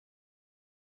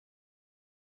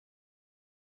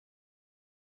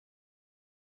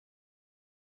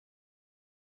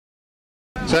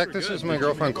Zach, this is my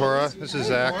girlfriend Cora. This is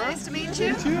Zach. Nice to meet you.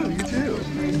 You too.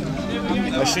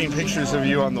 I've seen pictures of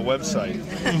you on the website.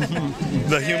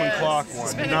 The human clock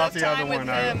one, not the other one.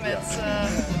 Yeah,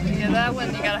 that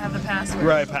one you gotta have the password.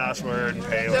 Right, password and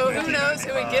pay. So who knows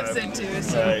who it gives it to?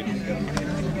 So. Right.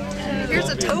 Here's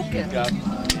a token.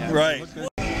 Right.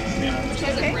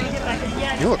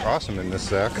 You look awesome in this,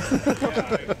 Zach.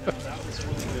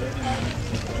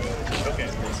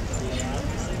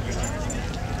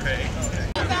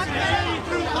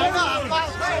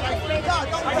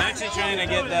 I'm actually trying to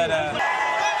get that.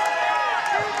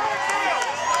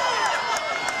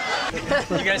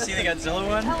 You guys see the Godzilla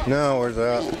one? No, where's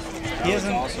that? He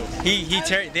hasn't.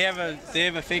 They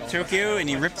have a fake Tokyo, and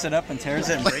he rips it up and tears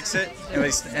it and breaks it,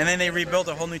 and then they rebuilt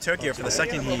a whole new Tokyo for the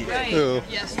second heat. Ooh.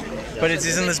 But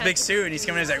he's in this big suit, and he's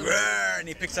coming in, he's like, "Roar!" And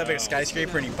he picks up a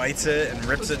skyscraper and he bites it and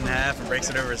rips it in half and breaks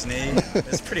it over his knee.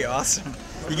 It's pretty awesome.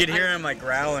 You could hear him like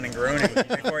growling and groaning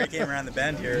before he came around the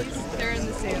bend here. They're in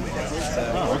the same place.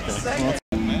 Oh,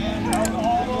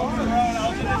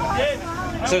 okay.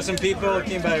 So some people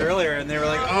came by earlier and they were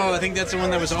like, "Oh, I think that's the one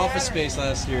that was Office Space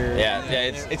last year." Yeah,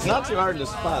 it's not too hard to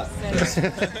spot.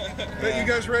 Are you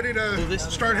guys ready to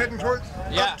start heading toward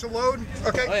up to load?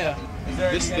 Okay. Oh yeah.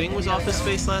 This thing was Office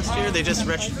Space last year. They just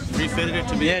refitted it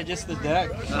to be. Yeah, just the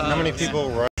deck. How many people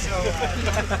run?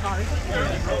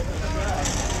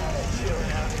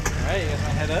 Alright, you guys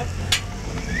wanna head up?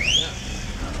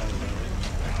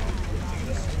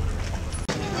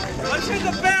 Let's hit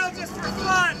the bell just for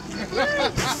fun!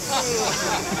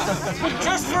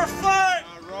 Just for fun!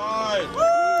 Alright!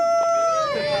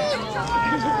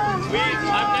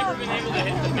 I've never been able to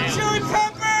hit the bell. Chili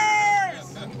peppers!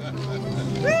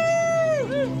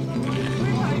 Woo!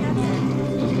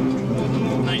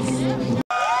 Nice.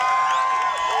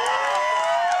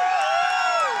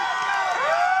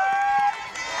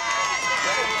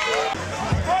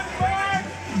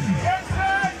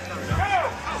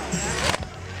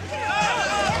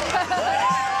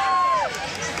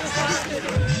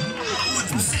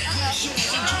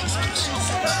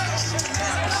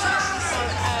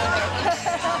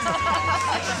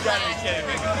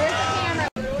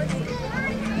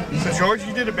 So George,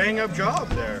 you did a bang-up job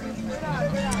there.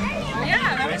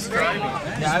 Yeah, that was great.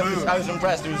 Yeah, I was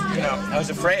impressed. It was, I was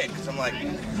afraid because I'm like,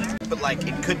 but like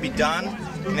it could be done,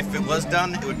 and if it was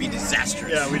done, it would be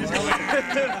disastrous. Yeah, we just.